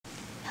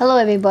Hello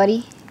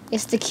everybody,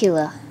 it's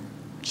Tequila.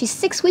 She's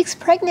 6 weeks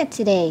pregnant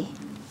today.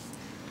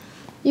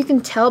 You can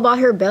tell by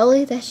her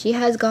belly that she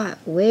has got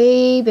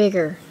way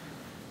bigger.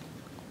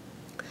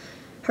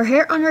 Her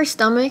hair on her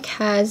stomach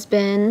has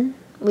been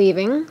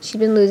leaving. She's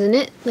been losing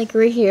it, like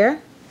right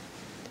here.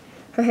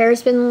 Her hair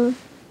has been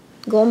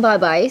going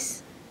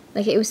bye-byes,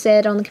 like it was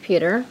said on the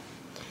computer.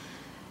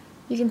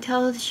 You can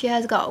tell that she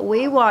has got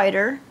way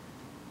wider.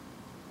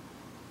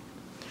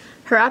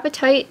 Her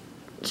appetite,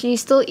 she's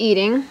still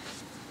eating.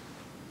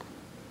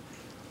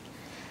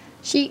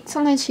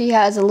 Sometimes she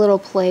has a little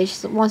play.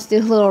 She wants to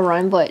do a little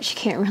run, but she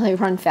can't really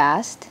run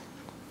fast.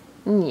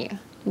 Yeah,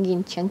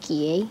 getting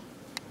chunky,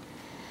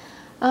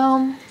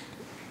 eh?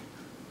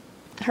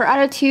 Her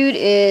attitude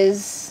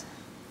is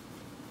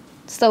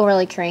still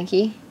really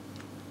cranky.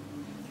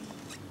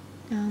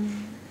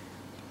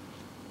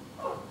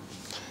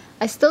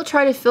 I still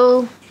try to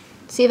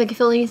see if I can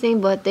feel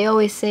anything, but they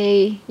always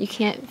say you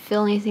can't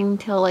feel anything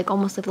until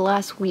almost the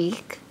last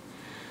week.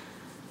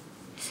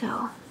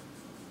 So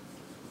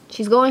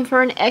she's going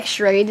for an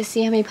x-ray to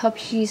see how many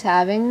puppies she's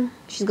having.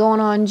 She's going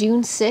on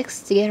June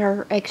 6th to get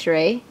her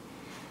x-ray.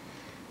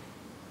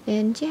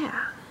 And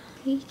yeah.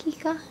 Hey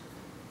Kika.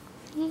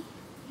 Hey,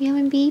 you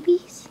having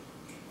babies?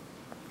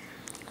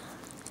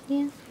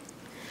 Yeah.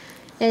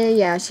 And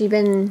yeah, she's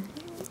been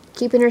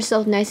keeping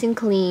herself nice and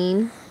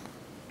clean.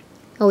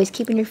 Always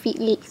keeping her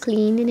feet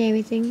clean and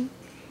everything.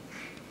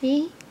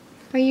 Hey,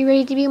 are you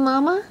ready to be a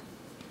mama?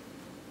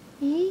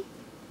 Hey?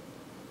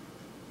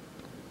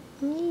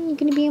 You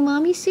gonna be a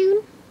mommy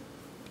soon?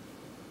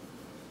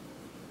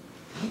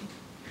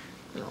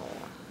 Oh,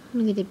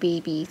 look at the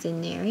babies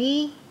in there,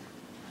 eh?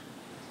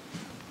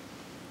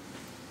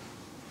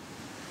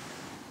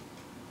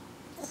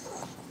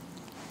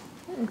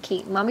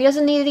 Okay, mommy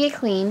doesn't need to get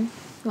clean.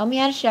 Mommy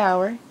had a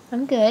shower.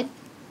 I'm good.